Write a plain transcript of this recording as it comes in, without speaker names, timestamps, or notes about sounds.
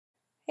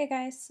Hey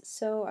guys,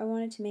 so I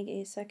wanted to make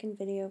a second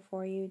video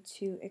for you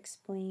to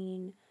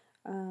explain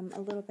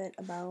a little bit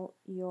about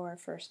your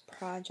first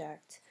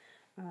project.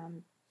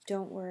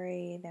 Don't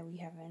worry that we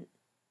haven't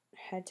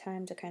had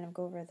time to kind of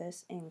go over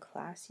this in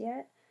class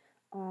yet,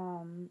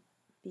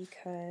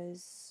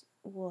 because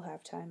we'll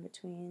have time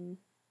between,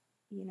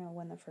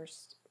 when the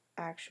first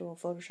actual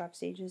Photoshop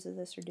stages of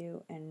this are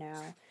due and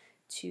now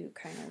to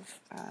kind of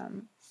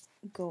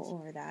go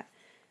over that.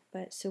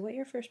 But so what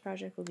your first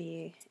project will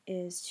be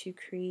is to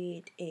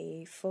create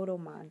a photo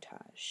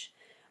montage.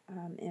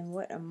 And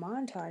what a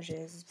montage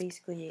is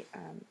basically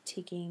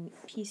taking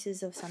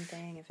pieces of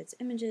something, if it's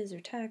images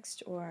or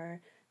text or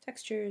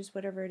textures,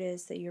 whatever it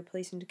is that you're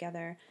placing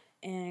together,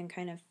 and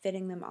kind of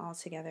fitting them all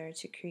together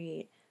to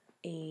create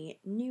a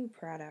new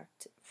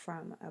product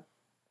from a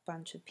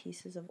bunch of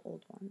pieces of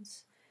old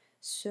ones.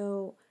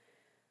 So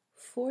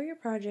for your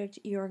project,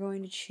 you're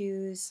going to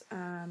choose,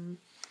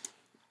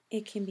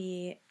 it can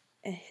be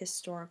a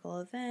historical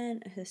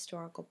event, a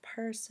historical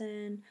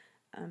person,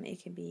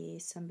 it could be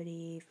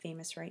somebody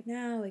famous right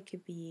now, it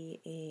could be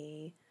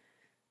a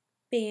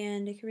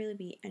band, it could really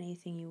be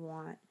anything you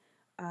want.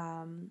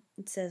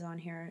 It says on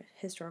here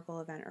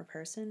historical event or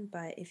person,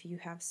 but if you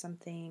have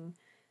something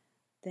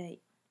that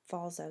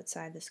falls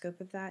outside the scope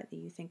of that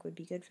you think would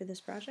be good for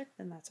this project,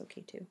 then that's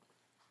okay too.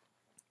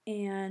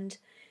 And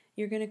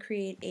you're going to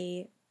create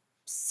a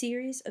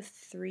series of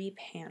 3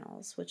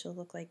 panels, which will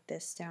look like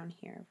this down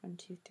here, 1,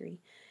 2, 3.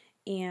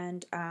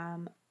 And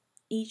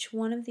each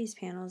one of these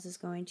panels is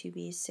going to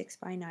be 6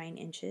 by 9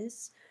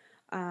 inches.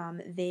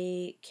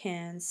 They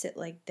can sit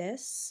like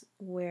this,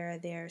 where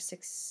they're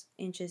 6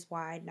 inches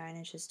wide, 9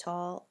 inches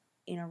tall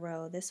in a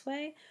row this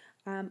way,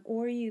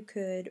 or you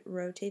could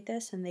rotate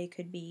this and they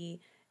could be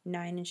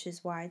 9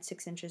 inches wide,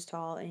 6 inches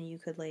tall, and you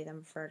could lay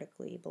them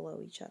vertically below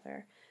each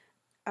other.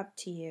 Up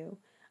to you.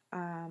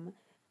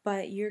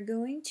 But you're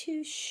going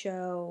to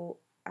show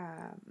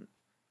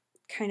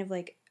kind of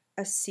like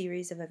a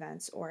series of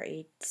events or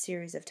a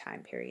series of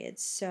time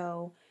periods.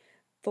 So,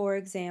 for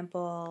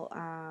example,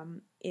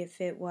 if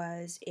it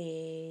was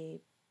a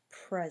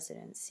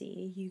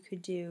presidency, you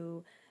could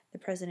do the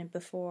president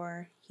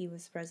before he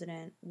was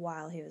president,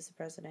 while he was the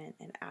president,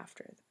 and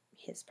after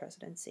his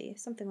presidency,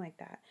 something like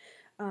that.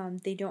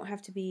 They don't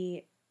have to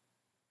be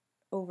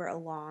over a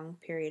long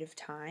period of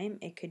time.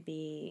 It could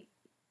be,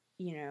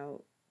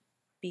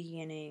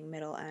 beginning,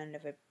 middle, end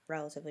of a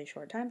relatively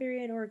short time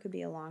period, or it could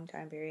be a long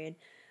time period.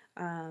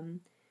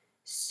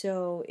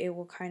 So it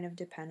will kind of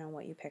depend on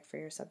what you pick for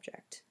your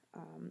subject.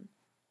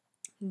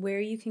 Where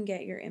you can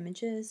get your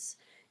images,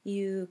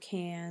 you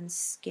can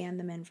scan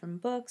them in from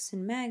books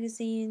and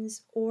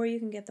magazines, or you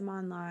can get them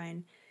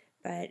online.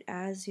 But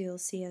as you'll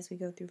see as we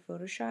go through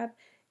Photoshop,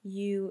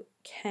 you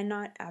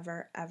cannot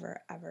ever,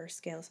 ever, ever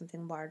scale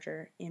something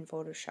larger in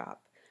Photoshop.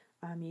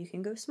 You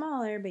can go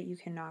smaller, but you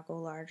cannot go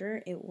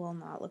larger. It will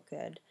not look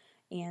good.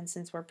 And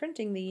since we're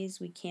printing these,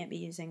 we can't be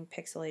using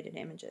pixelated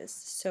images.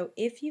 So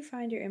if you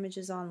find your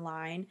images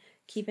online,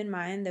 keep in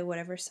mind that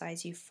whatever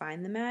size you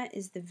find them at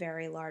is the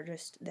very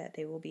largest that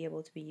they will be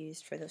able to be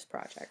used for this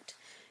project.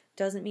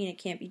 Doesn't mean it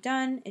can't be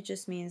done, it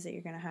just means that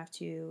you're going to have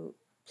to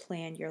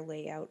plan your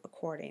layout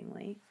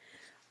accordingly.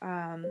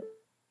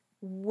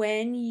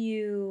 When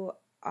you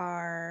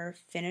are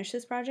finished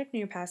this project and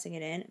you're passing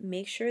it in,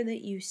 make sure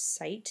that you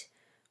cite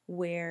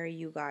where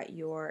you got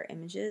your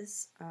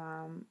images,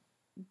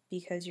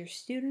 because you're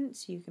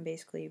students, you can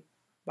basically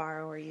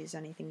borrow or use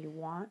anything you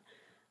want,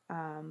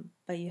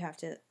 but you have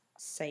to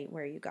cite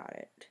where you got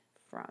it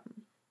from.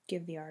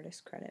 Give the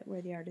artist credit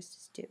where the artist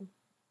is due.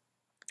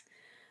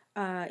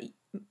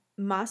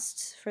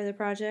 Must for the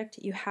project,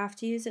 you have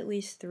to use at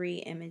least 3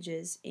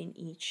 images in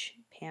each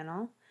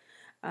panel.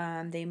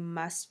 They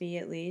must be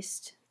at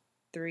least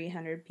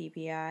 300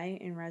 ppi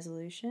in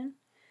resolution.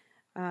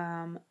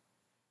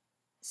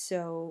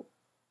 So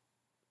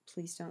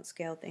please don't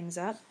scale things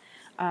up.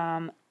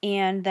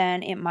 And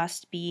then it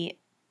must be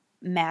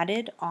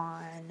matted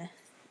on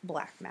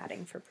black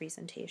matting for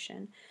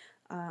presentation.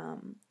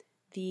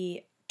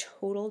 The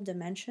total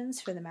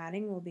dimensions for the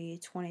matting will be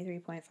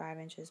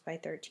 23.5 inches by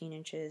 13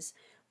 inches,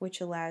 which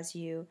allows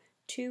you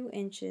 2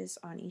 inches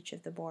on each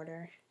of the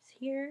borders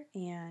here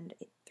and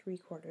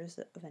 3/4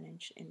 of an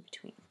inch in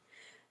between.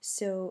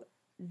 So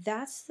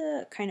that's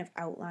the kind of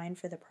outline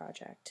for the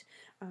project.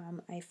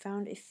 I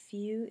found a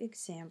few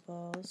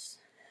examples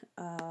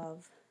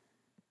of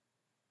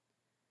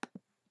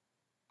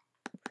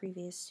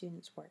previous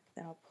students' work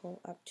that I'll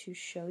pull up to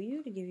show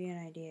you, to give you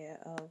an idea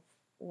of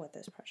what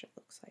this project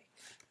looks like.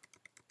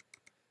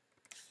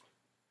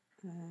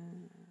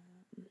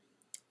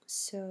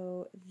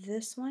 So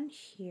this one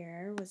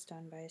here was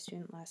done by a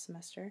student last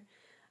semester.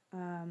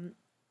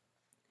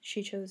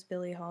 She chose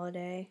Billie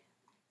Holiday.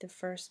 The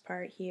first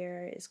part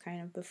here is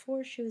kind of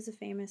before she was a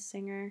famous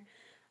singer.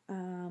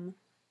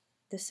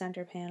 The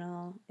center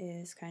panel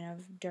is kind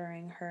of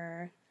during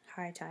her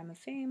high time of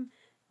fame.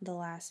 The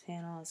last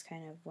panel is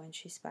kind of when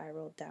she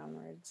spiraled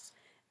downwards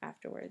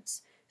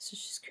afterwards. So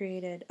she's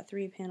created a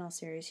 3-panel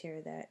series here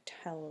that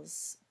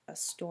tells a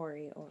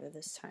story over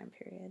this time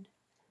period.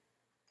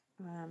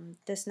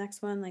 This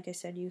next one, like I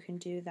said, you can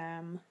do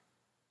them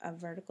a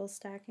vertical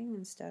stacking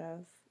instead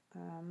of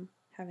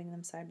having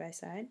them side by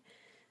side.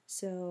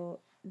 So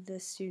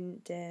this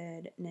student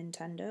did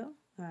Nintendo.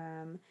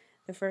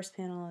 The first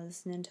panel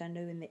is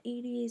Nintendo in the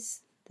 80s,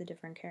 the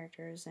different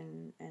characters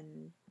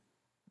and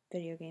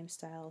video game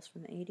styles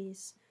from the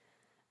 80s.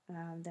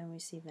 Then we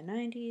see the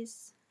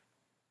 90s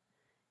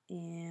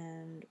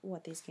and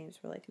what these games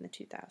were like in the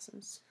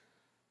 2000s.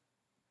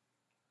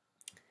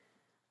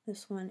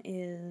 This one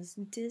is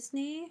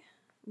Disney.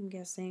 I'm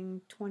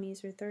guessing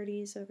 20s or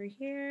 30s over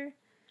here.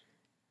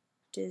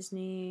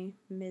 Disney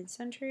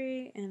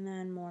mid-century, and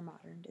then more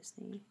modern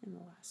Disney in the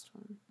last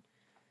one.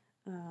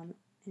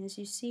 And as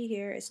you see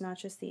here, it's not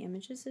just the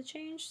images that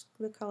change,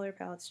 the color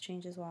palettes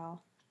change as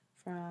well,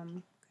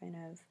 from kind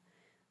of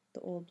the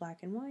old black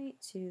and white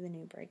to the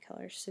new bright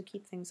colors, so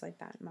keep things like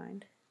that in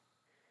mind.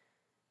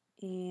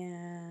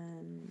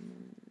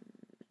 And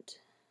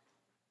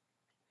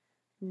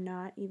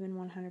not even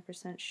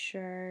 100%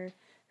 sure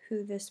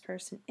who this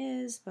person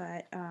is,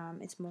 but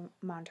it's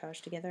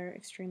montaged together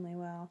extremely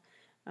well.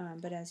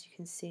 But as you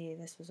can see,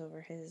 this was over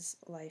his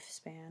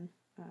lifespan.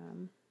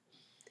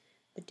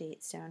 The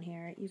dates down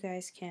here. You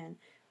guys can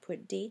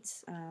put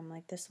dates,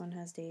 like this one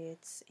has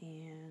dates,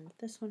 and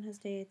this one has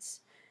dates.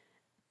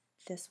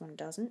 This one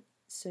doesn't,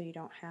 so you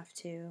don't have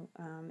to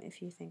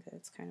if you think that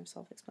it's kind of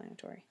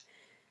self-explanatory.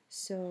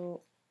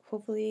 So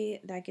hopefully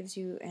that gives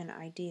you an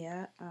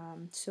idea.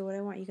 So what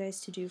I want you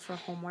guys to do for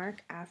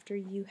homework, after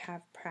you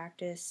have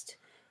practiced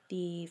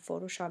the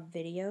Photoshop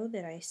video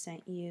that I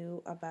sent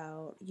you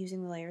about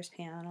using the layers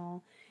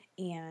panel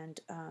and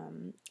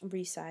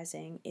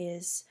resizing,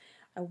 is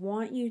I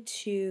want you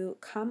to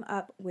come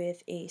up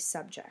with a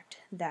subject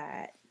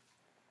that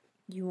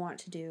you want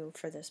to do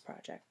for this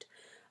project.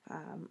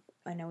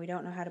 I know we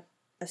don't know how to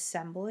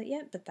assemble it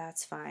yet, but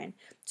that's fine.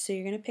 So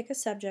you're going to pick a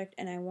subject,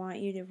 and I want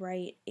you to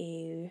write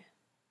a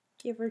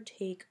give or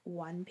take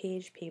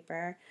 1-page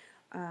paper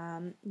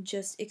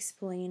just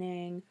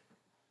explaining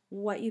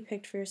what you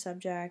picked for your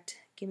subject.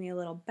 Give me a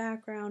little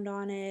background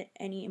on it,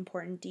 any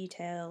important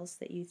details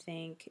that you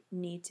think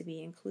need to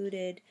be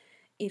included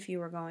if you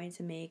were going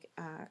to make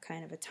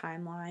kind of a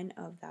timeline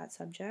of that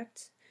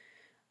subject.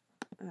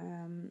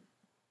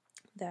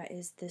 That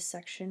is this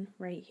section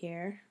right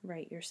here.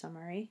 Write your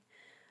summary.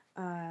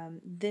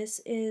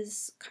 This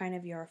is kind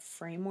of your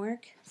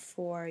framework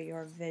for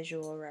your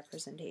visual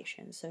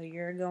representation. So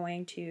you're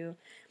going to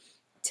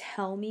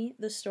tell me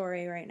the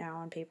story right now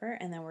on paper,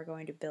 and then we're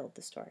going to build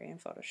the story in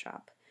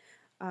Photoshop.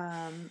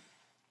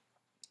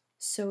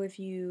 So if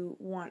you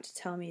want to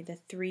tell me the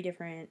 3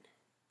 different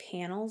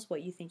panels,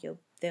 what you think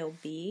they'll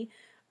be,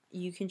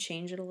 you can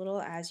change it a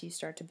little as you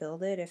start to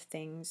build it if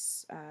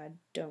things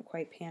don't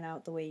quite pan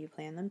out the way you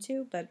plan them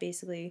to. But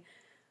basically,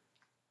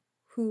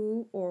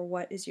 who or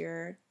what is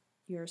your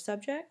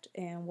subject,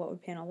 and what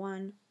would panel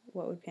 1,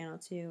 what would panel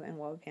 2, and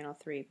what would panel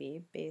 3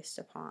 be based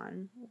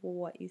upon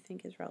what you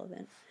think is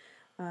relevant.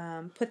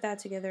 Put that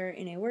together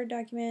in a Word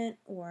document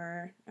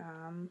or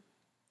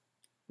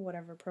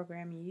whatever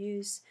program you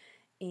use,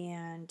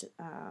 and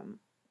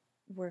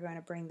we're going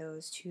to bring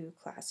those to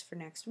class for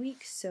next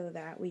week so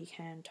that we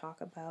can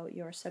talk about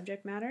your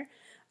subject matter.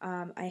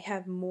 I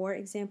have more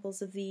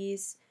examples of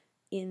these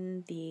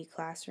in the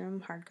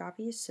classroom hard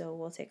copies, so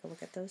we'll take a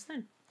look at those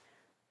then.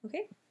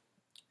 Okay,